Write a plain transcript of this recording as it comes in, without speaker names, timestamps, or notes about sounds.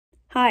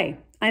Hi,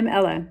 I'm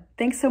Ella.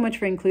 Thanks so much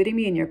for including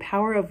me in your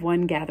Power of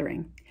One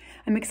gathering.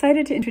 I'm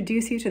excited to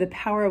introduce you to the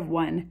Power of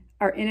One,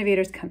 our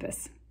Innovators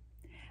Compass.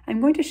 I'm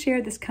going to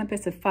share this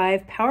compass of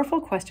 5 powerful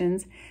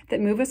questions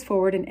that move us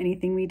forward in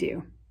anything we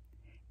do,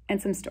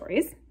 and some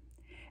stories,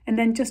 and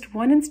then just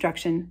one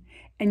instruction,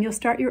 and you'll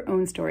start your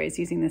own stories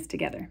using this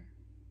together.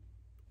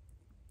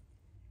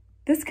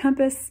 This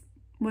compass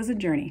was a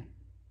journey.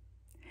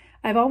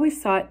 I've always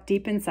thought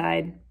deep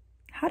inside,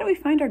 how do we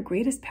find our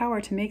greatest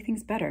power to make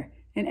things better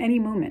in any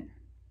moment?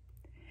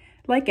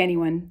 Like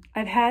anyone,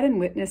 I've had and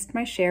witnessed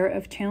my share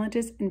of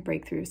challenges and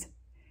breakthroughs.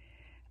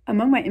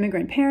 Among my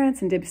immigrant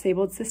parents and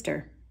disabled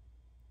sister,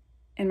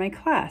 and my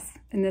class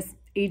in this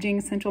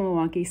aging Central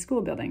Milwaukee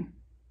school building.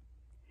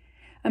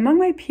 Among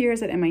my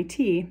peers at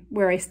MIT,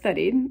 where I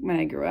studied when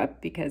I grew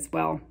up because,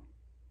 well,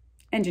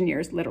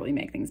 engineers literally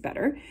make things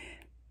better.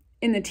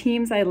 In the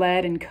teams I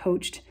led and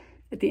coached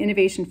at the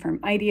innovation firm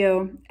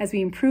IDEO, as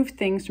we improved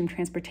things from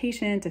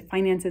transportation to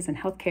finances and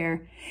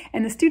healthcare,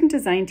 and the student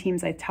design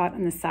teams I taught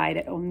on the side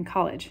at Olin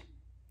College.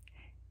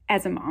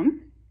 As a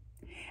mom,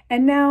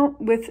 and now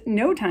with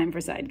no time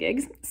for side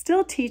gigs,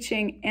 still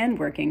teaching and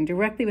working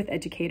directly with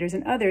educators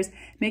and others,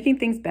 making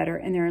things better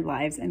in their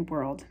lives and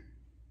world.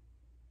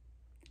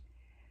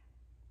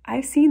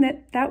 I've seen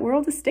that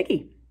world is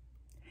sticky.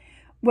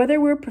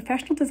 Whether we're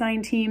professional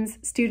design teams,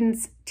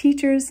 students,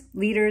 teachers,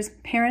 leaders,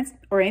 parents,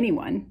 or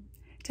anyone,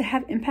 to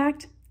have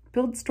impact,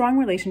 build strong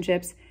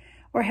relationships,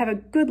 or have a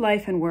good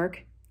life and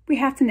work, we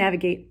have to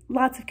navigate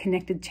lots of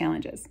connected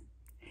challenges.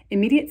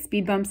 Immediate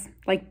speed bumps,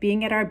 like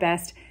being at our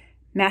best,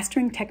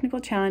 mastering technical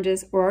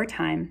challenges or our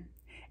time,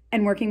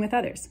 and working with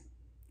others.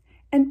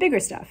 And bigger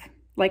stuff,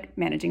 like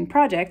managing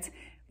projects,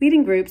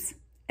 leading groups,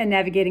 and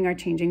navigating our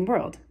changing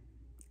world.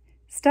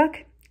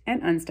 Stuck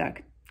and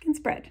unstuck can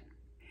spread.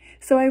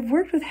 So I've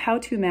worked with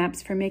how-to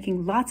maps for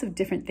making lots of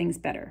different things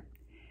better.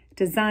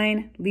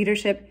 Design,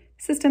 leadership,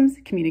 systems,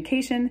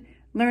 communication,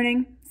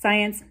 learning,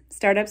 science,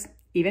 startups,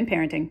 even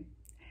parenting.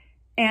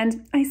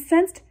 And I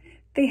sensed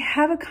they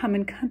have a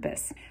common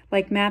compass,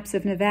 like maps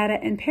of Nevada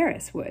and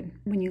Paris would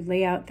when you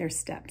lay out their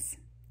steps.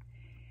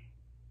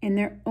 In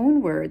their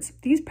own words,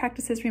 these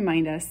practices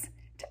remind us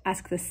to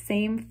ask the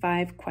same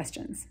 5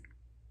 questions.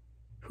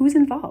 Who's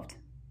involved?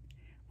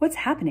 What's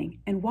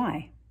happening and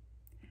why?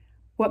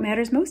 What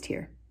matters most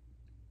here?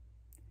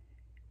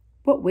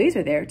 What ways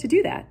are there to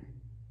do that?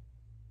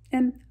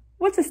 And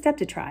what's a step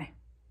to try?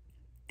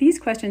 These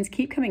questions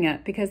keep coming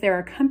up because they're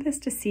our compass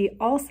to see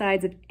all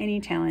sides of any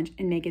challenge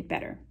and make it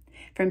better,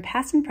 from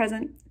past and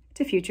present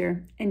to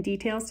future and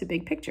details to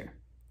big picture.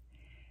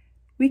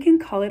 We can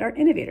call it our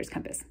Innovators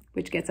Compass,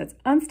 which gets us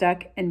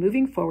unstuck and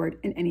moving forward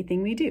in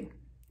anything we do.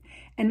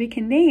 And we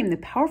can name the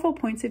powerful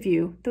points of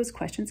view those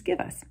questions give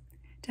us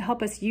to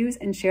help us use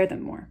and share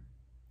them more.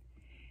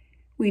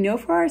 We know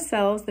for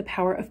ourselves the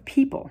power of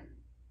people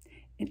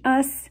in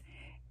us,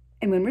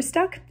 and when we're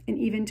stuck, in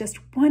even just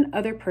one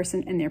other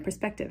person and their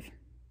perspective.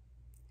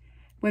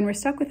 When we're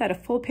stuck without a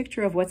full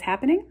picture of what's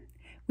happening,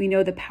 we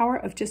know the power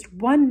of just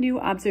one new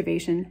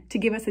observation to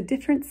give us a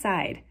different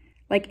side,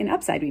 like an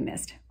upside we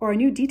missed, or a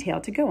new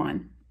detail to go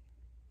on.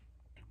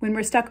 When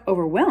we're stuck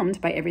overwhelmed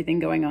by everything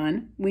going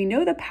on, we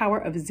know the power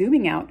of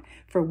zooming out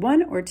for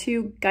 1 or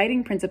 2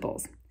 guiding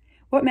principles.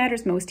 What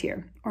matters most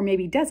here, or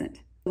maybe doesn't,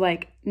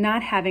 like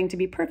not having to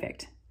be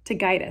perfect to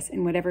guide us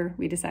in whatever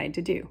we decide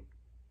to do.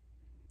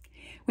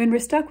 When we're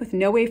stuck with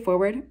no way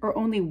forward or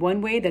only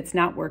one way that's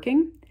not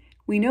working,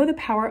 we know the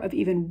power of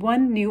even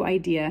one new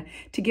idea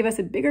to give us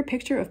a bigger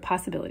picture of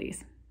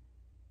possibilities.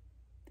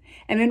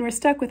 And when we're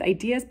stuck with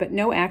ideas but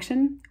no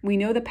action, we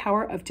know the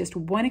power of just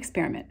one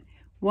experiment,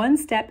 one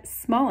step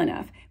small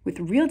enough with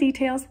real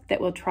details that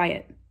we'll try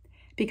it.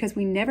 Because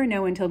we never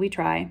know until we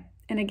try,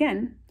 and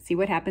again, see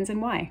what happens and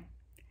why.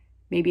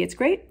 Maybe it's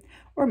great,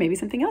 or maybe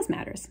something else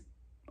matters,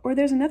 or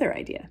there's another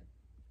idea.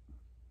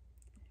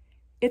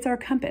 It's our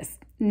compass,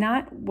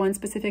 not one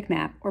specific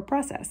map or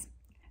process.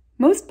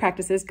 Most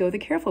practices go the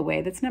careful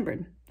way that's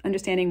numbered,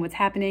 understanding what's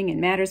happening and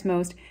matters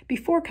most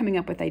before coming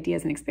up with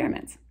ideas and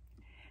experiments.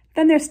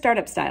 Then there's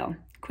startup style,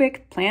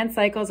 quick, planned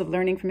cycles of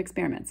learning from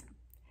experiments.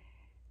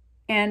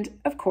 And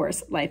of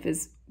course, life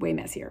is way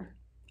messier.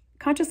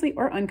 Consciously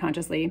or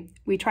unconsciously,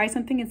 we try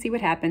something and see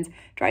what happens,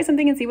 try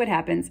something and see what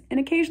happens, and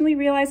occasionally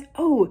realize,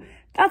 oh,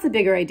 that's a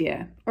bigger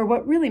idea, or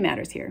what really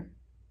matters here.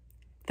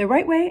 The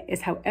right way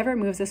is however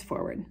moves us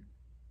forward.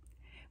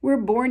 We're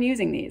born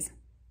using these.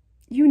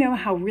 You know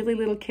how really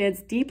little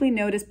kids deeply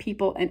notice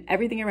people and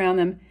everything around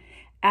them,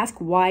 ask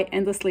why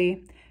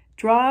endlessly,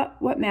 draw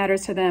what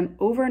matters to them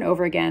over and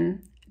over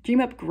again,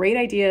 dream up great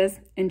ideas,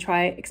 and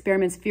try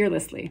experiments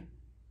fearlessly.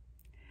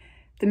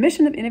 The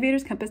mission of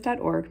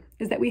innovatorscompass.org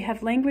is that we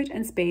have language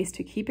and space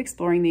to keep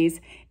exploring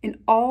these in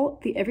all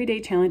the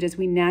everyday challenges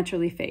we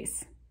naturally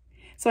face.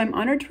 So I'm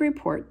honored to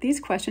report these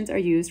questions are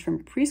used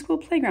from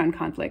preschool playground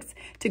conflicts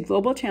to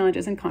global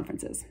challenges and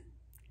conferences.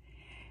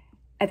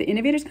 At the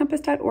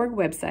innovatorscompass.org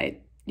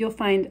website, you'll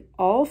find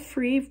all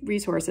free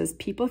resources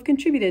people have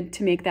contributed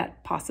to make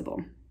that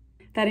possible.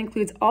 That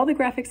includes all the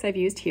graphics I've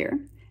used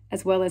here,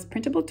 as well as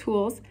printable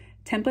tools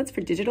templates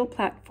for digital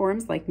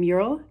platforms like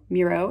Mural,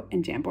 Miro,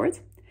 and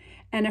Jamboards,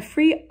 and a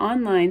free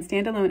online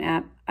standalone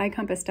app,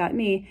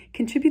 iCompass.me,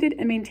 contributed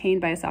and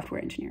maintained by a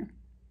software engineer.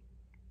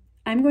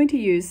 I'm going to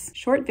use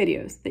short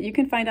videos that you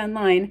can find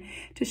online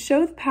to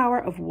show the power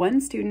of one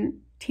student,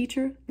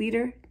 teacher,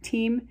 leader,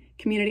 team,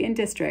 community, and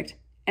district,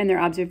 and their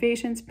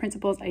observations,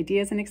 principles,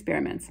 ideas, and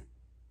experiments.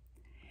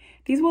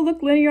 These will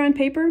look linear on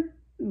paper,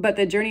 but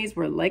the journeys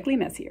were likely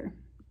messier.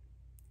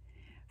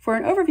 For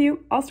an overview,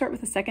 I'll start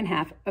with the second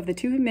half of the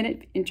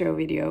 2-minute intro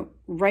video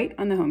right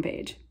on the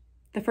homepage.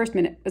 The first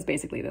minute was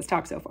basically this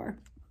talk so far.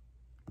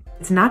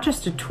 It's not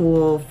just a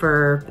tool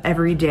for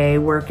everyday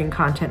work and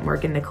content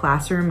work in the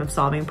classroom of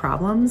solving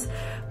problems,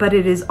 but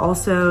it is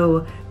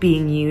also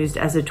being used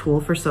as a tool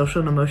for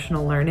social and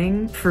emotional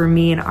learning. For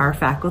me and our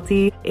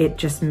faculty, it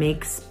just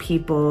makes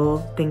people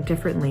think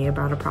differently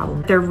about a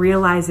problem. They're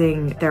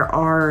realizing there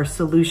are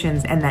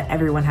solutions and that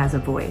everyone has a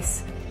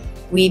voice.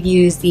 We've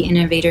used the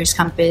Innovators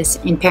Compass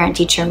in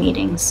parent-teacher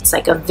meetings. It's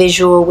like a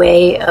visual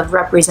way of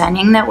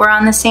representing that we're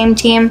on the same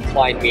team.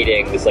 Client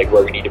meeting is like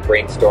where we need to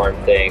brainstorm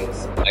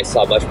things. I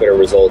saw much better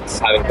results,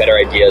 having better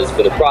ideas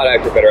for the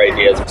product or better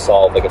ideas to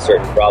solve like a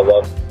certain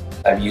problem.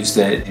 I've used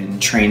it in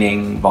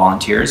training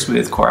volunteers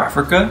with Core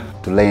Africa.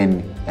 To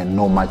learn and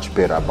know much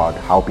better about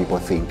how people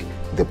think,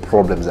 the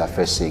problems they're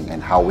facing,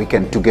 and how we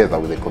can, together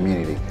with the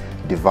community,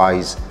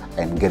 devise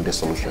and get the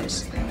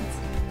solutions.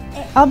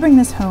 I'll bring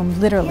this home,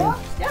 literally.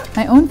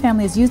 My own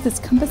family has used this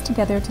compass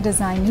together to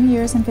design New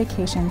Year's and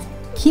vacations,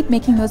 keep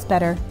making those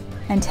better,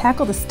 and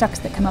tackle the stucks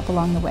that come up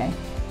along the way.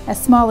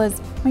 As small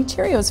as, my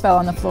Cheerios fell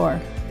on the floor.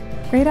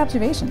 Great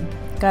observation.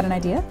 Got an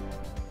idea?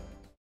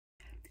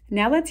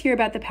 Now let's hear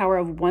about the power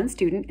of one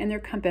student and their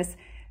compass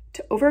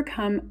to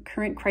overcome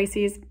current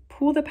crises,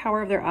 pool the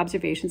power of their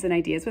observations and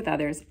ideas with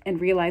others, and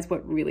realize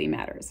what really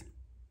matters.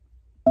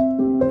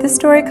 This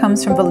story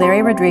comes from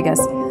Valeria Rodriguez,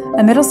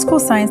 a middle school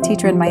science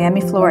teacher in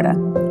Miami, Florida.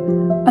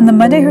 On the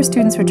Monday her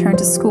students returned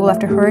to school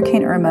after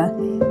Hurricane Irma,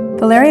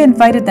 Valeria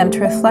invited them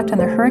to reflect on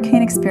their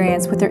hurricane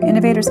experience with their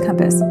Innovators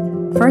Compass,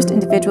 first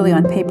individually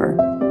on paper.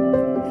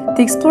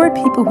 They explored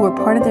people who were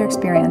part of their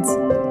experience,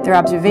 their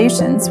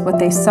observations, what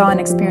they saw and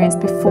experienced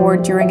before,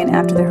 during, and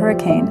after the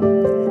hurricane,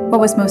 what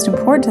was most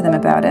important to them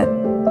about it,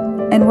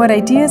 and what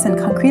ideas and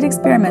concrete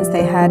experiments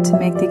they had to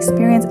make the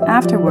experience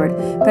afterward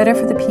better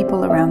for the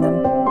people around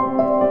them.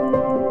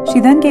 She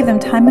then gave them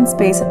time and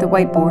space at the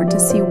whiteboard to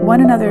see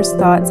one another's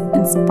thoughts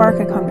and spark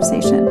a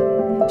conversation.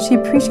 She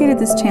appreciated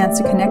this chance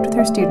to connect with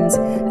her students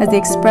as they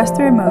expressed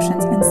their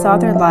emotions and saw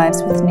their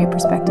lives with new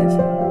perspective.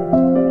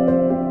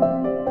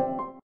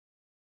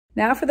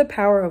 Now for the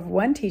power of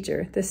one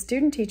teacher, the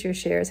student teacher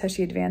shares how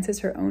she advances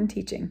her own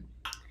teaching.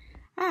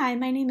 Hi,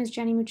 my name is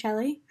Jenny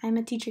Muccelli. I'm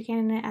a teacher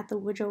candidate at the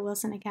Woodrow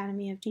Wilson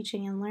Academy of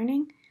Teaching and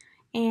Learning,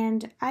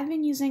 and I've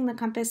been using the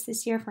compass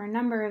this year for a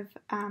number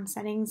of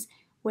settings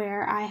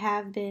where I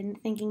have been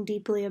thinking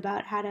deeply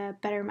about how to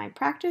better my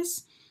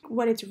practice.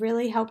 What it's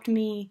really helped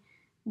me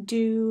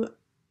do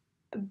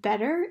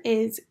better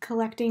is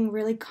collecting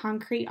really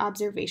concrete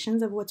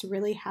observations of what's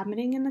really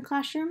happening in the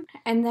classroom,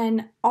 and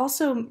then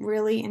also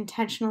really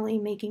intentionally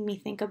making me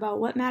think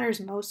about what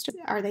matters most.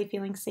 Are they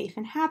feeling safe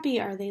and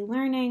happy? Are they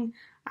learning?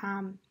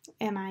 Am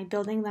I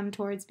building them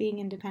towards being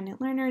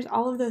independent learners?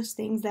 All of those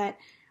things that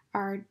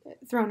are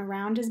thrown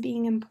around as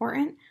being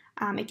important.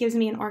 It gives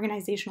me an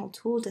organizational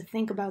tool to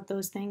think about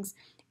those things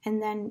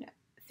and then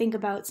think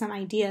about some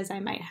ideas I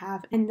might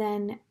have, and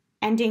then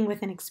ending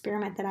with an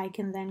experiment that I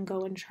can then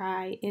go and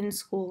try in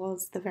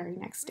schools the very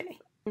next day.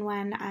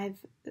 When I've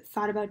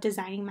thought about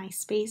designing my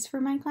space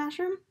for my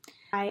classroom,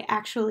 I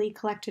actually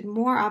collected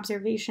more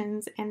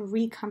observations and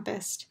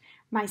recompassed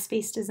my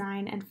space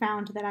design and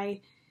found that I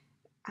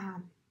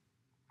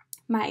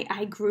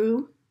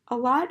grew a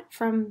lot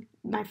from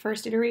my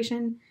first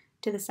iteration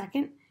to the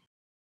second.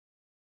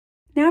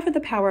 Now for the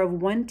power of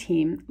one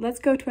team, let's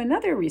go to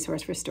another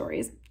resource for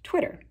stories,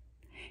 Twitter.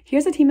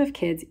 Here's a team of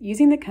kids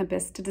using the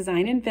compass to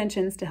design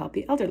inventions to help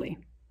the elderly.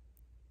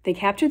 They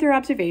captured their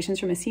observations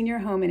from a senior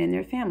home and in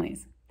their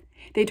families.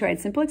 They tried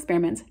simple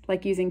experiments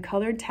like using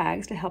colored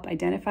tags to help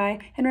identify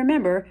and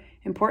remember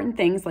important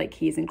things like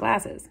keys and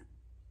glasses.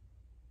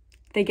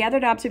 They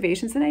gathered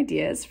observations and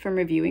ideas from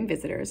reviewing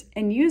visitors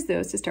and used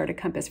those to start a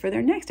compass for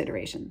their next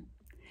iteration.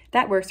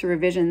 That works for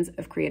revisions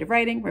of creative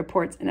writing,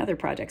 reports, and other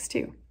projects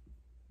too.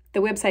 The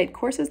website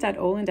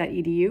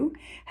courses.olin.edu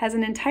has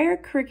an entire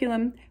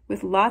curriculum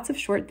with lots of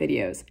short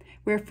videos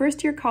where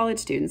first-year college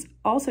students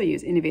also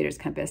use Innovators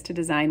Compass to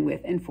design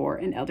with and for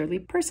an elderly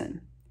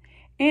person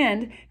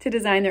and to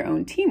design their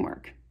own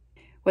teamwork.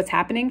 What's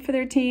happening for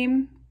their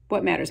team,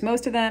 what matters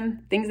most to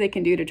them, things they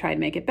can do to try to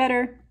make it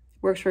better,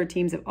 works for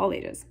teams of all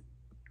ages.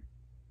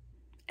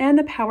 And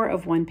the power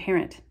of one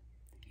parent.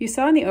 You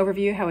saw in the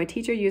overview how a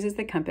teacher uses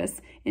the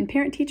compass in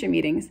parent-teacher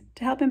meetings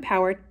to help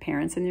empower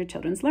parents in their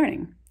children's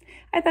learning.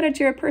 I thought I'd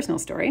share a personal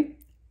story,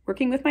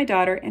 working with my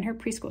daughter and her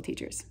preschool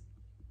teachers.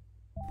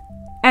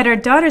 At our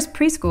daughter's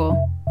preschool,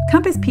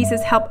 compass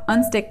pieces help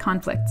unstick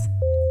conflicts.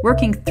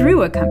 Working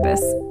through a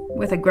compass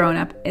with a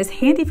grown-up is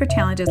handy for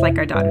challenges like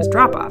our daughter's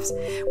drop-offs,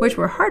 which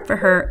were hard for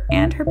her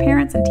and her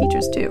parents and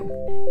teachers too.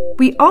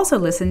 We also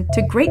listened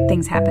to great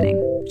things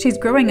happening. She's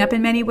growing up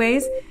in many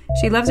ways.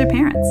 She loves her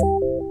parents.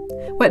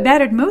 What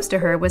mattered most to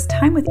her was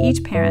time with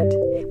each parent.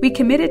 We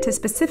committed to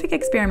specific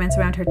experiments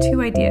around her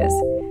 2 ideas: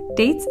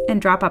 dates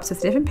and drop-offs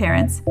with different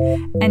parents,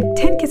 and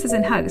 10 kisses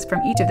and hugs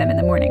from each of them in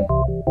the morning.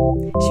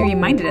 She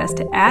reminded us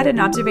to add an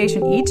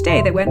observation each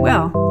day that went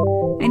well,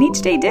 and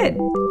each day did,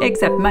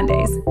 except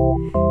Mondays.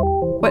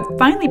 What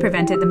finally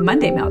prevented the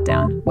Monday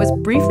meltdown was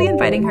briefly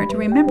inviting her to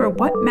remember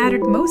what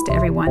mattered most to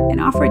everyone and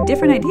offer a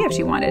different idea if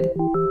she wanted.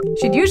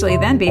 She'd usually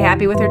then be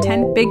happy with her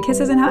 10 big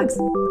kisses and hugs.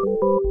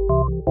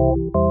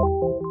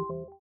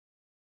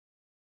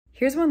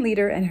 Here's one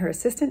leader and her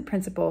assistant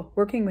principal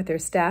working with their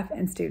staff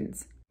and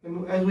students.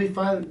 And as we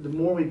find, the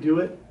more we do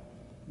it,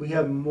 we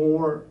have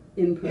more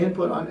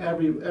input on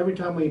every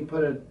time we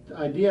put an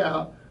idea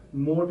out,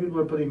 more people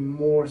are putting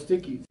more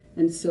stickies.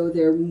 And so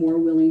they're more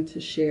willing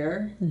to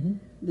share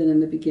than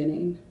in the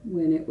beginning,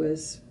 when it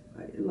was,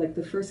 like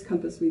the first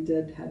compass we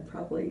did had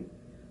probably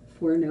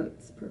 4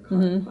 notes per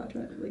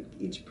quadrant. Like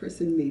each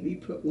person maybe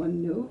put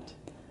 1 note.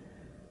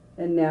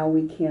 And now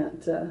we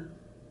can't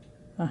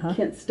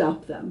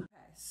stop them.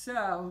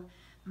 So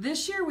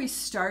this year we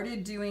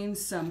started doing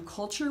some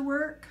culture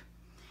work,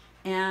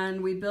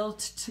 and we built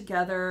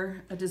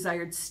together a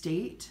desired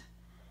state,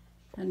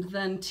 and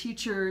then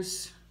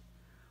teachers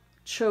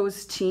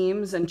chose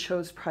teams and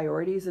chose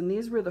priorities, and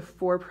these were the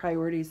 4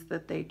 priorities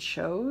that they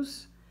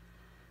chose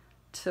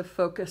to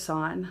focus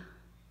on.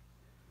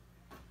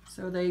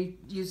 So they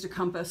used a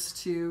compass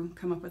to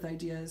come up with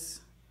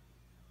ideas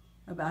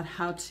about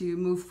how to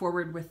move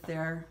forward with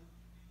their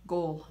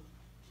goal.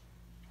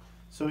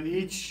 So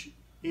each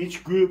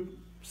group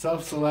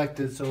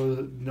self-selected,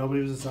 so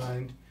nobody was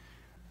assigned,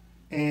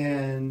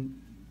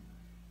 and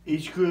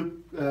each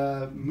group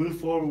moved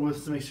forward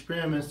with some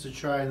experiments to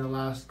try in the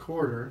last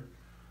quarter,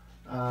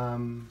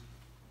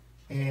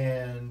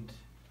 and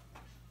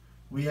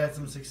we had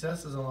some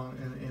successes along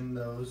in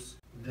those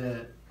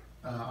that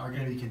are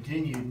going to be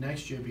continued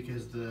next year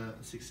because the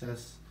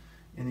success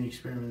in the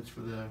experiments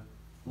for the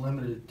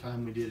limited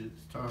time we did at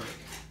the start.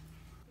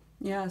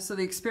 Yeah, so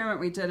the experiment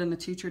we did in the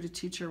teacher to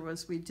teacher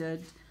was we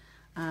did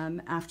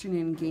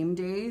afternoon game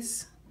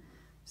days,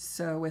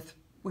 so with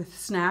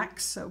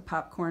snacks, so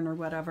popcorn or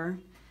whatever,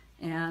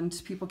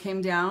 and people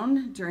came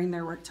down during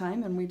their work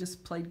time and we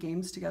just played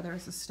games together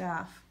as a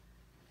staff.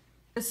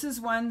 This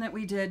is one that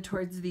we did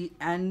towards the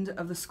end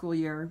of the school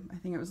year. I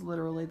think it was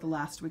literally the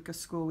last week of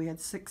school. We had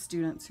 6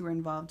 students who were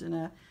involved in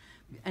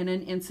an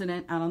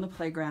incident out on the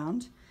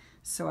playground.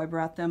 So I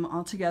brought them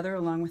all together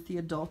along with the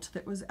adult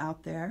that was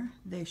out there.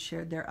 They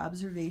shared their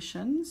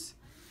observations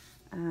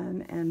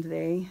and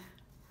they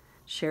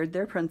shared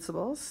their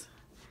principles.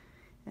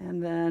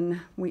 And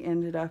then we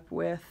ended up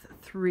with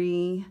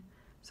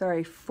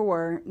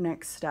 4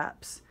 next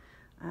steps.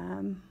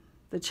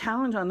 The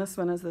challenge on this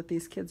one is that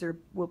these kids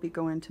will be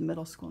going to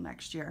middle school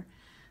next year.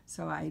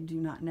 So I do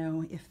not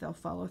know if they'll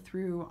follow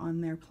through on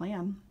their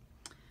plan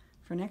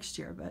for next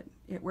year, but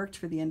it worked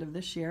for the end of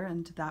this year,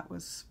 and that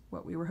was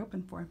what we were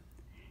hoping for.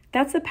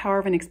 That's the power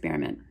of an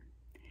experiment.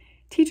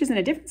 Teachers in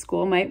a different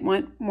school might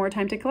want more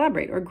time to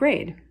collaborate or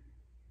grade.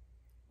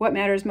 What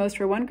matters most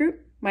for one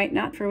group might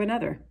not for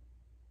another.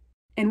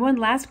 And one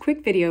last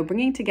quick video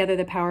bringing together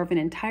the power of an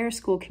entire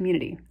school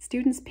community,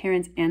 students,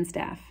 parents, and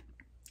staff.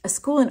 A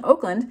school in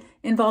Oakland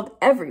involved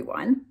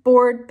everyone,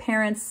 board,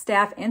 parents,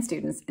 staff, and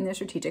students in their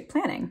strategic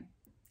planning.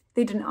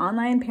 They did an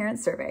online parent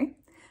survey.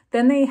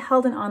 Then they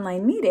held an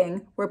online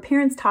meeting where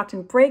parents talked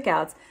in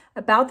breakouts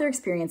about their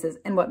experiences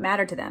and what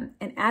mattered to them,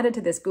 and added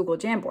to this Google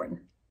Jamboard.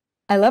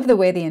 I love the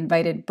way they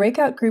invited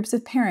breakout groups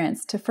of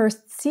parents to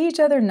first see each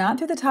other not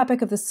through the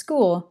topic of the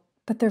school,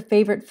 but their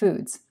favorite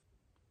foods.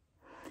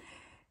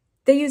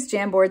 They used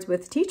Jamboards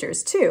with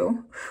teachers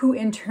too, who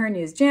in turn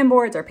used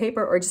Jamboards or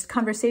paper or just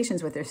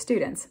conversations with their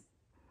students.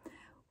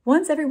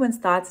 Once everyone's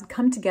thoughts had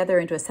come together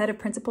into a set of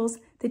principles,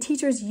 the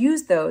teachers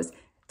used those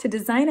to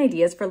design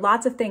ideas for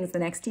lots of things the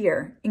next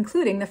year,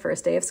 including the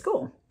first day of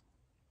school.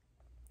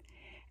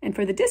 And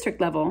for the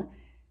district level,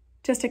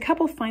 just a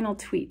couple final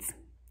tweets.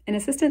 An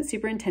assistant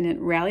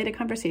superintendent rallied a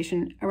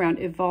conversation around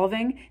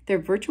evolving their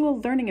virtual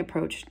learning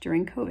approach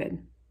during COVID.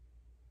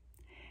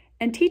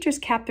 And teachers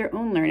capped their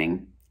own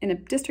learning in a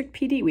district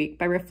PD week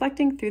by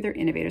reflecting through their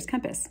Innovators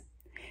Compass.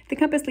 The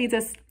compass leads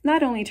us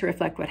not only to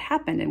reflect what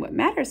happened and what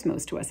matters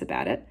most to us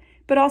about it,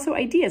 but also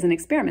ideas and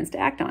experiments to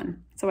act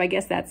on. So I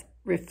guess that's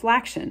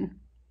reflection.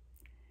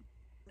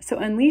 So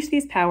unleash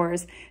these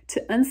powers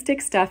to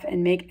unstick stuff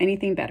and make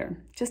anything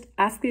better. Just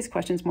ask these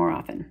questions more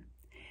often.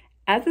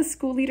 As the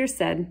school leader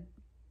said,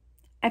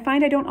 I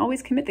find I don't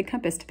always commit the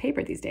compass to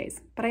paper these days,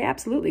 but I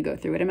absolutely go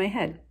through it in my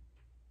head.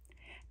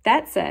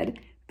 That said,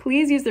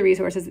 please use the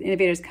resources at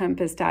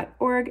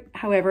innovatorscompass.org,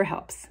 however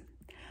helps.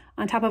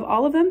 On top of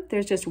all of them,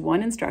 there's just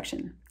one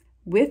instruction.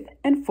 With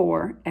and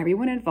for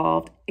everyone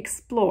involved,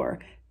 explore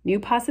new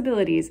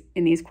possibilities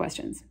in these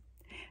questions.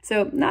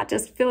 So not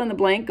just fill in the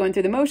blank going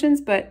through the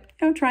motions, but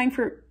trying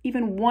for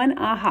even one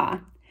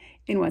aha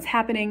in what's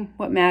happening,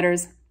 what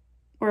matters,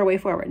 or a way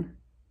forward.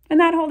 And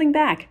not holding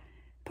back,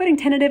 putting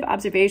tentative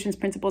observations,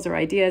 principles, or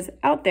ideas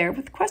out there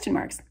with question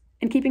marks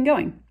and keeping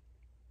going.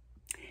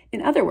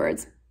 In other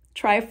words,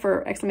 try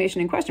for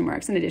exclamation and question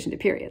marks in addition to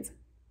periods.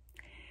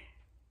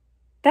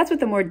 That's what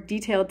the more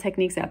detailed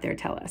techniques out there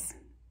tell us.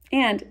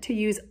 And to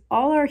use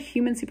all our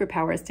human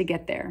superpowers to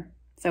get there.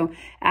 So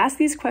ask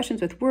these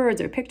questions with words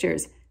or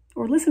pictures,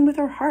 or listen with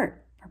our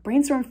heart, or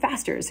brainstorm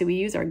faster so we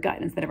use our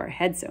gut instead of our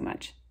head so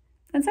much,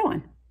 and so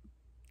on.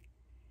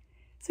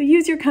 So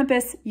use your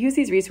compass, use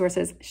these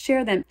resources,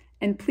 share them,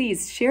 and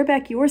please share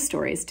back your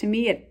stories to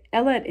me at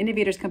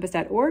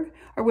ella@innovatorscompass.org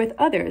or with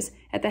others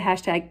at the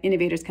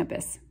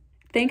 #InnovatorsCompass.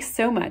 Thanks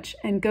so much,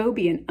 and go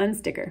be an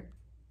unsticker.